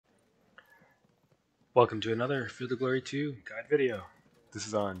Welcome to another Field of Glory 2 guide video. This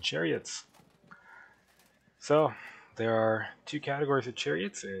is on Chariots. So, there are two categories of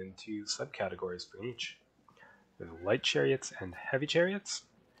chariots and two subcategories for each. There's light chariots and heavy chariots,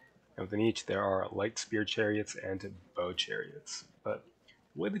 and within each there are light spear chariots and bow chariots. But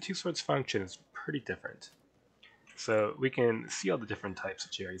the way the two swords function is pretty different. So we can see all the different types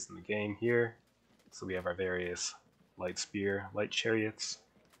of chariots in the game here. So we have our various light spear, light chariots,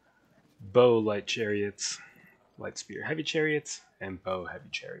 bow light chariots, light spear heavy chariots, and bow heavy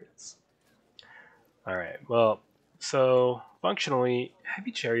chariots. Alright, well, so functionally,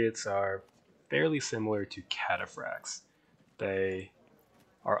 heavy chariots are fairly similar to cataphracts. They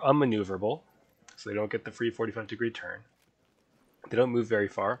are unmaneuverable, so they don't get the free 45-degree turn. They don't move very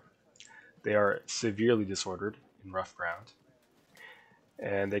far. They are severely disordered in rough ground.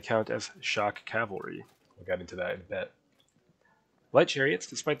 And they count as shock cavalry. We'll get into that in a bit. Light chariots,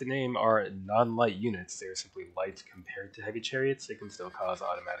 despite the name, are non-light units. They are simply light compared to heavy chariots. They can still cause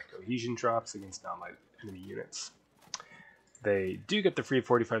automatic cohesion drops against non-light enemy units. They do get the free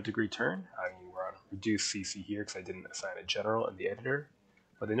 45-degree turn. I mean, we're on reduced CC here because I didn't assign a general in the editor,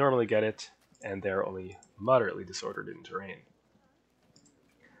 but they normally get it, and they're only moderately disordered in terrain.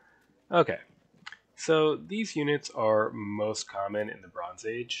 Okay, so these units are most common in the Bronze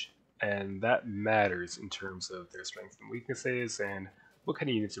Age, and that matters in terms of their strengths and weaknesses and what kind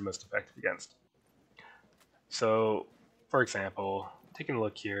of units are most effective against. So, for example, taking a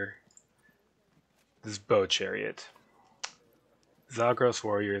look here, this bow chariot. Zagros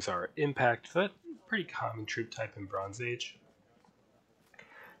warriors are impact foot, pretty common troop type in Bronze Age.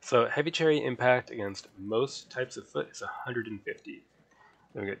 So heavy chariot impact against most types of foot is 150.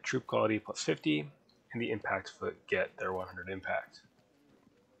 Then we get troop quality plus 50, and the impact foot get their 100 impact.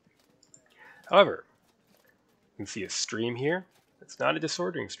 However, you can see a stream here. It's not a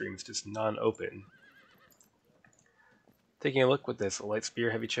disordering stream, it's just non-open. Taking a look with this light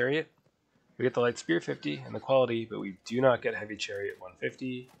spear heavy chariot, we get the light spear 50 and the quality, but we do not get heavy chariot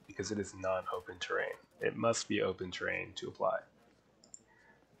 150 because it is non-open terrain. It must be open terrain to apply.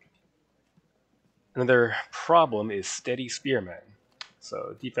 Another problem is steady spearmen.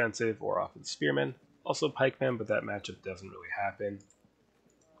 So defensive or offensive spearmen, also pikemen, but that matchup doesn't really happen.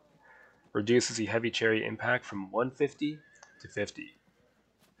 Reduces the heavy chariot impact from 150 to 50.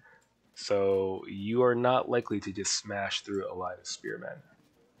 So you are not likely to just smash through a line of spearmen.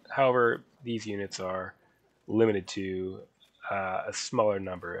 However, these units are limited to a smaller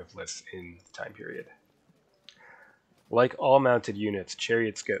number of lists in the time period. Like all mounted units,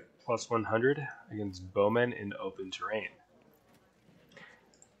 chariots get plus 100 against bowmen in open terrain.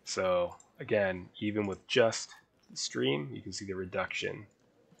 So again, even with just the stream, you can see the reduction.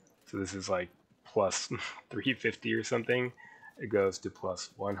 So this is like plus 350 or something. It goes to plus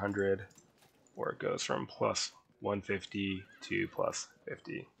 100, or it goes from plus 150 to plus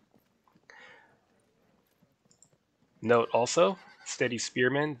 50. Note also, steady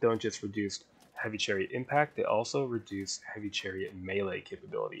spearmen don't just reduce heavy chariot impact, they also reduce heavy chariot melee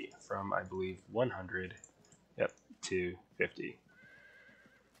capability from, I believe, 100 to 50.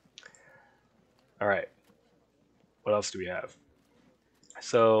 Alright, what else do we have?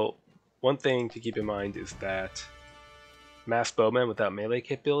 So, one thing to keep in mind is that mass bowmen without melee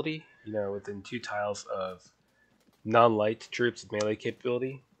capability, within 2 tiles of non-light troops with melee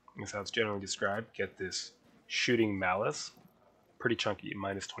capability, that's how it's generally described, get this shooting malice, pretty chunky,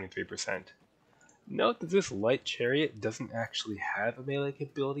 minus 23%. Note that this light chariot doesn't actually have a melee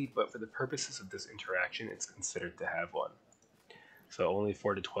capability, but for the purposes of this interaction, it's considered to have one. So only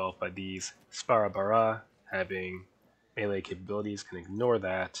 4 to 12 by these. Sparabara, having melee capabilities, can ignore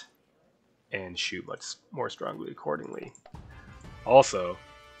that and shoot much more strongly accordingly. Also,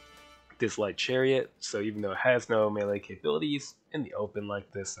 this light chariot, so even though it has no melee capabilities, in the open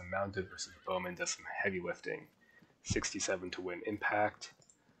like this, the mounted versus bowman does some heavy lifting. 67 to win impact.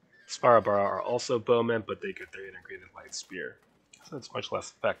 Sparabara are also bowmen, but they get their integrated light spear, so it's much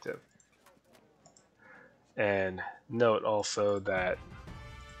less effective. And note also that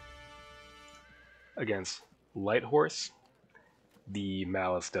against light horse, the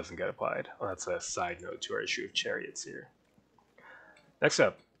malice doesn't get applied. Well, that's a side note to our issue of chariots here. Next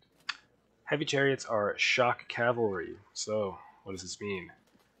up, heavy chariots are shock cavalry. So, what does this mean?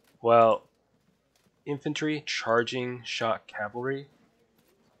 Well, infantry charging shock cavalry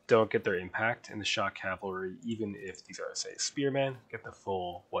don't get their impact, and the shock cavalry, even if these are, say, spearmen, get the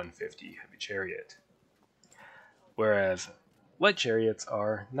full 150 heavy chariot. Whereas light chariots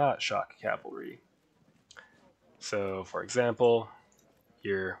are not shock cavalry. So, for example,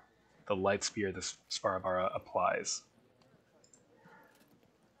 here the light spear the Sparabara applies.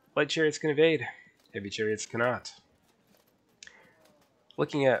 Light chariots can evade. Heavy chariots cannot.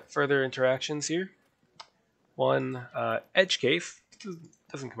 Looking at further interactions here, one edge case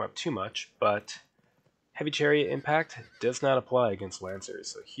doesn't come up too much, but heavy chariot impact does not apply against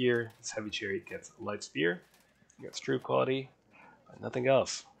lancers. So here, this heavy chariot gets light spear, gets true quality, but nothing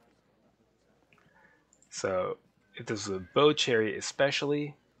else. So if this was a bow chariot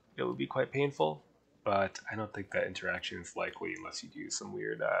especially, it would be quite painful, but I don't think that interaction is likely unless you do some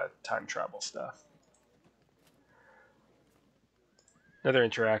weird time travel stuff. Another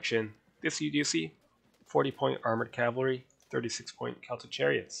interaction, this you do see, 40-point armored cavalry, 36-point Celtic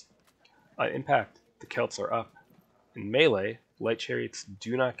chariots. On impact, the Celts are up. In melee, light chariots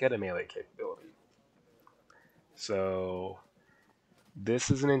do not get a melee capability. So this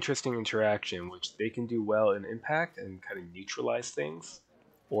is an interesting interaction which they can do well in impact and kind of neutralize things,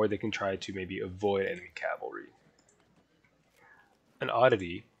 or they can try to maybe avoid enemy cavalry. An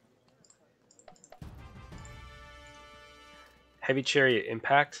oddity, heavy chariot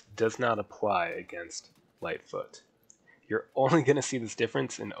impact does not apply against light foot. You're only going to see this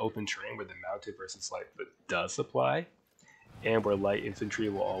difference in open terrain where the mounted versus light foot does apply, and where light infantry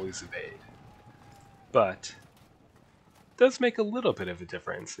will always evade. But it does make a little bit of a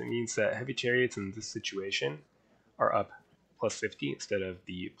difference. It means that heavy chariots in this situation are up plus 50 instead of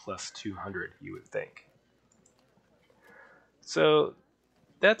the plus 200 you would think. So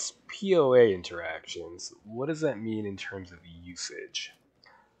that's POA interactions. What does that mean in terms of usage?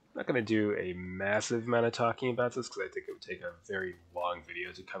 I'm not going to do a massive amount of talking about this because I think it would take a very long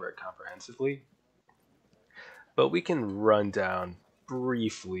video to cover it comprehensively. But we can run down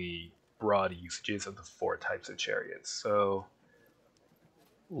briefly broad usages of the 4 types of chariots. So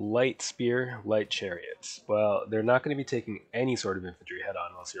light spear, light chariots. Well, they're not going to be taking any sort of infantry head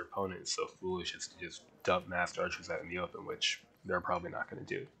on unless your opponent is so foolish as to just dump massed archers out in the open, which they're probably not going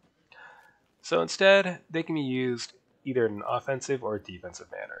to do. So instead, they can be used either in an offensive or a defensive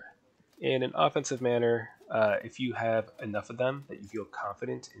manner. In an offensive manner, if you have enough of them that you feel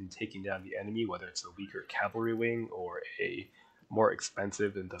confident in taking down the enemy, whether it's a weaker cavalry wing or a more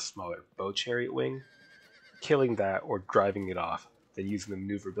expensive and thus smaller bow chariot wing, killing that or driving it off, then using the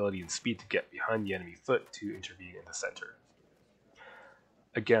maneuverability and speed to get behind the enemy foot to intervene in the center.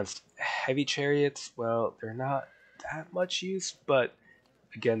 Against heavy chariots, well, they're not that much use, but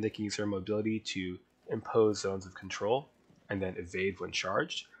again, they can use their mobility to impose zones of control and then evade when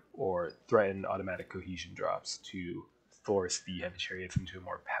charged, or threaten automatic cohesion drops to force the heavy chariots into a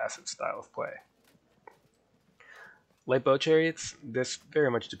more passive style of play. Light bow chariots, this very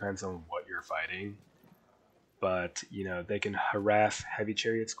much depends on what you're fighting, but they can harass heavy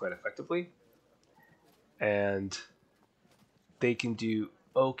chariots quite effectively, and they can do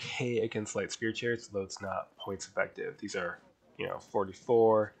okay against light spear chariots, though it's not points effective. These are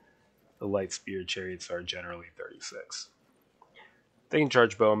 44. The light spear chariots are generally 36. They can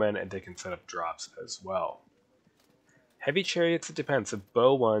charge bowmen and they can set up drops as well. Heavy chariots, it depends. The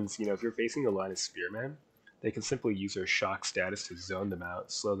bow ones, if you're facing a line of spearmen, they can simply use their shock status to zone them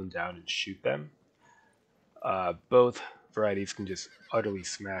out, slow them down, and shoot them. Both varieties can just utterly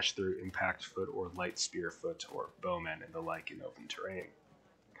smash through impact foot or light spear foot or bowmen and the like in open terrain.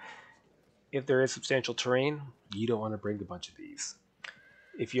 If there is substantial terrain, you don't want to bring a bunch of these.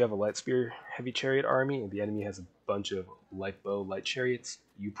 If you have a light spear heavy chariot army and the enemy has a bunch of light bow light chariots,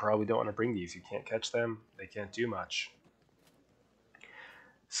 you probably don't want to bring these. You can't catch them. They can't do much.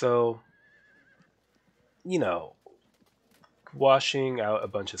 So, washing out a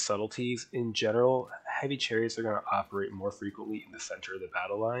bunch of subtleties, in general, heavy chariots are going to operate more frequently in the center of the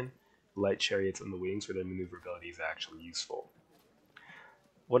battle line. Light chariots on the wings where their maneuverability is actually useful.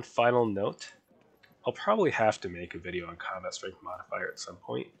 One final note. I'll probably have to make a video on combat strength modifier at some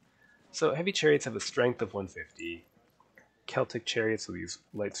point. So heavy chariots have a strength of 150. Celtic chariots, so these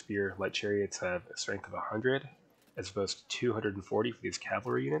light spear, light chariots, have a strength of 100, as opposed to 240 for these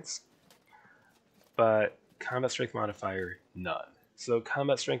cavalry units. But combat strength modifier, none. So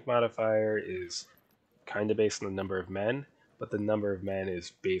combat strength modifier is kind of based on the number of men, but the number of men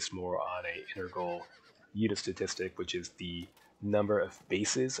is based more on an integral unit statistic, which is the number of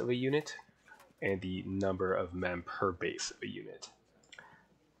bases of a unit and the number of men per base of a unit.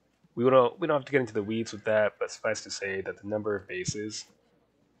 We don't have to get into the weeds with that, but suffice to say that the number of bases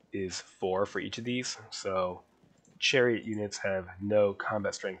is 4 for each of these, so chariot units have no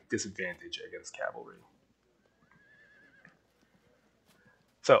combat strength disadvantage against cavalry.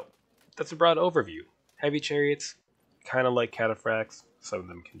 So, that's a broad overview. Heavy chariots, kind of like cataphracts, some of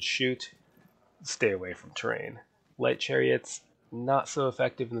them can shoot, stay away from terrain. Light chariots, not so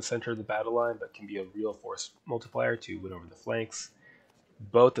effective in the center of the battle line, but can be a real force multiplier to win over the flanks.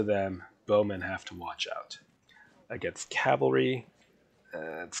 Both of them bowmen have to watch out. Against cavalry,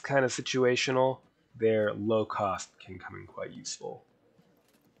 it's kind of situational. Their low cost can come in quite useful.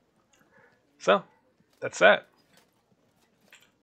 So, that's that.